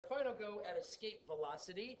now go at escape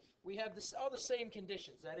velocity. We have all the same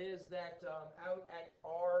conditions. That is that out at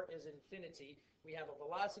r is infinity, we have a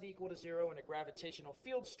velocity equal to 0 and a gravitational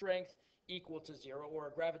field strength equal to 0, or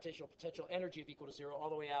a gravitational potential energy of equal to 0 all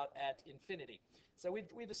the way out at infinity. So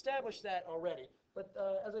we've established that already. But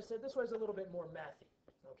as I said, this was a little bit more mathy.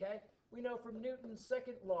 Okay? We know from Newton's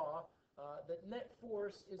second law that net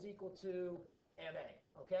force is equal to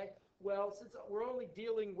ma. Okay? Well, since we're only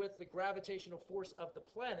dealing with the gravitational force of the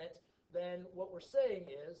planet, then what we're saying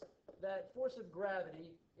is that force of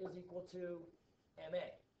gravity is equal to ma.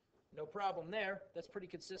 No problem there. That's pretty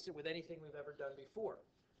consistent with anything we've ever done before.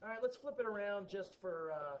 All right, let's flip it around just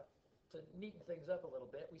for to neaten things up a little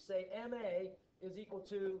bit. We say ma is equal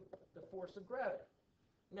to the force of gravity.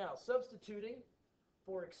 Now, substituting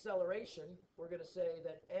for acceleration, we're going to say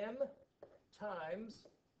that m times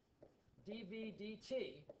dv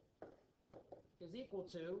dt is equal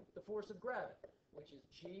to the force of gravity, which is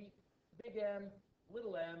g big M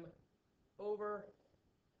little m over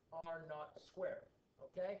r naught squared.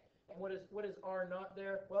 Okay? And what is r naught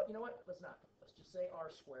there? Well, you know what? Let's not. Let's just say r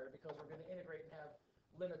squared, because we're going to integrate and have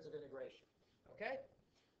limits of integration. Okay?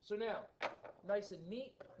 So now, nice and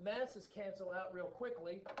neat, masses cancel out real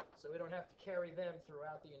quickly, so we don't have to carry them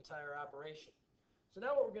throughout the entire operation. So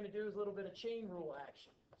now what we're going to do is a little bit of chain rule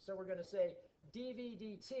action. So we're going to say dv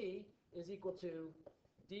dt is equal to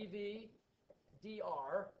dv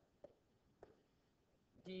dr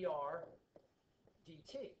dr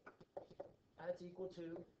dt. That's equal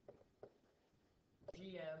to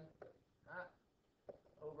gm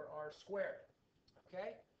over r squared.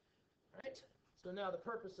 Okay? All right? So now the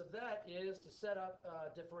purpose of that is to set up a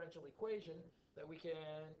differential equation that we can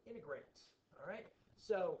integrate. All right?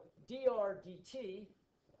 So dr dt,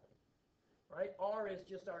 right? R is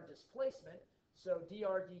just our displacement, so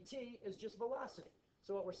dr dt is just velocity.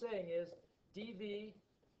 So what we're saying is dv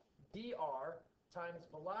dr times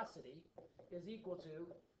velocity is equal to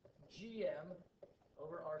gm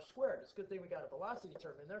over r squared. It's a good thing we got a velocity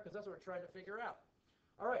term in there, because that's what we're trying to figure out.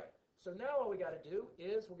 All right, so now all we got to do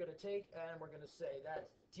is we're going to take and we're going to say that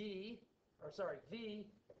v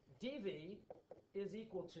dv is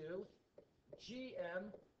equal to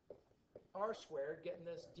gm r squared, getting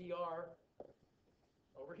this dr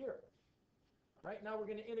over here. All right, now we're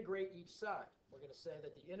going to integrate each side. We're going to say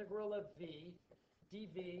that the integral of v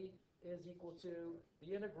dv is equal to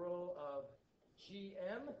the integral of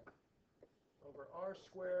gm over r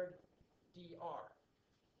squared dr. All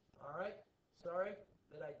right, sorry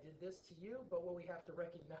that I did this to you, but what we have to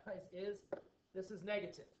recognize is this is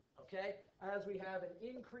negative. Okay, as we have an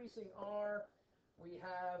increasing r, we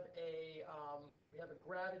have a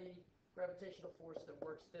gravitational force that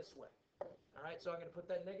works this way. All right, so I'm going to put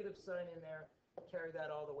that negative sign in there, carry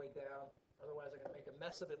that all the way down. Otherwise, I'm going to make a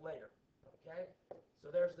mess of it later. Okay,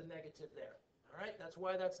 so there's the negative there. All right, that's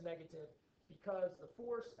why that's negative, because the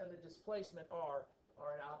force and the displacement are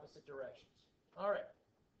in opposite directions. All right.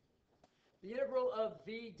 The integral of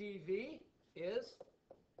v dv is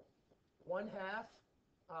 1/2.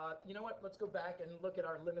 You know what? Let's go back and look at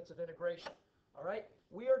our limits of integration. All right.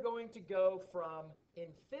 We are going to go from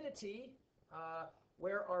infinity,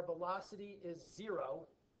 where our velocity is 0,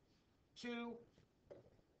 to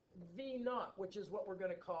v naught, which is what we're going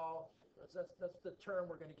to call, that's the term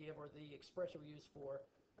we're going to give, or the expression we use for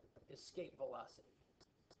escape velocity.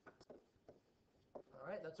 All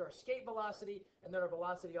right, that's our escape velocity, and then our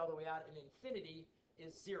velocity all the way out in infinity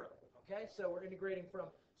is 0. Okay, so we're integrating from,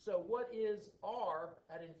 so what is r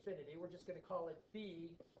at infinity? We're just going to call it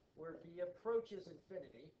b, where v approaches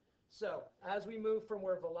infinity. So as we move from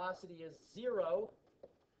where velocity is 0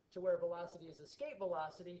 to where velocity is escape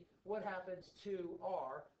velocity, what happens to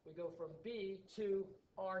r? We go from b to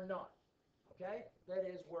r naught. Okay, that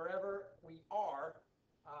is wherever we are,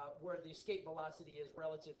 where the escape velocity is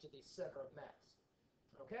relative to the center of mass.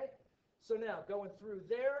 Okay, so now going through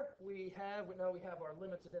there, we have our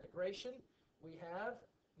limits of integration. We have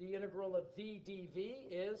the integral of v dv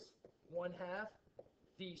is 1/2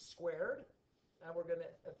 v squared, and we're going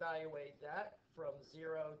to evaluate that from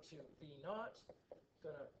 0 to v naught.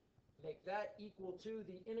 Going to make that equal to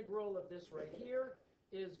the integral of this right here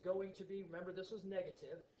is going to be, remember this was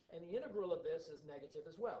negative, and the integral of this is negative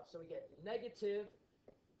as well. So we get negative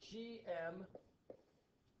gm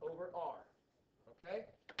over r. Okay?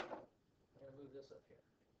 I'm going to move this up here.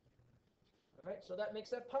 All right, so that makes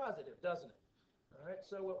that positive, doesn't it? All right,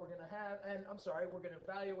 so what we're going to have, and I'm sorry, we're going to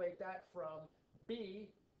evaluate that from b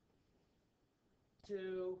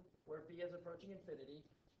to where b is approaching infinity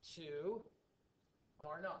to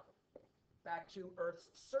r naught, back to Earth's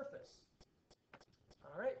surface.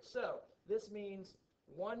 All right, so this means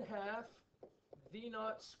 1/2 v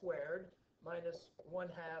naught squared minus 1/2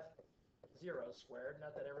 0 squared,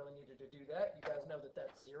 not that I really needed to do that, you guys know that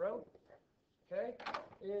that's 0, okay,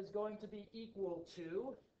 is going to be equal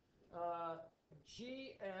to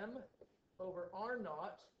gm over r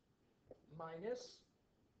naught minus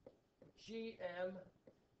gm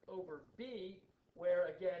over b, where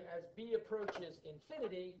again, as b approaches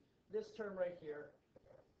infinity, this term right here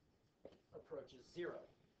approaches 0,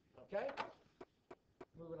 okay?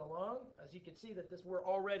 Moving along, as you can see that we're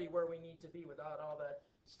already where we need to be without all that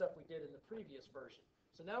stuff we did in the previous version.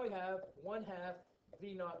 So now we have 1/2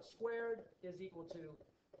 v naught squared is equal to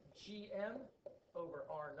gm over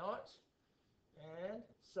r naught, and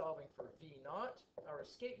solving for v naught, our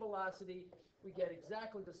escape velocity, we get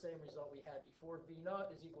exactly the same result we had before. V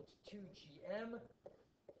naught is equal to 2gm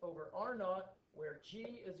over r naught, where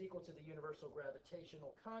g is equal to the universal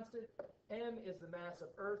gravitational constant, m is the mass of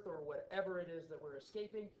Earth or whatever it is that we're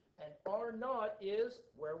escaping, and r naught is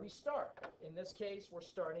where we start. In this case, we're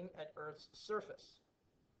starting at Earth's surface.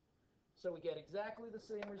 So we get exactly the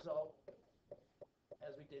same result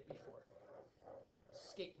as we did before.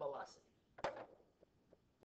 Escape velocity.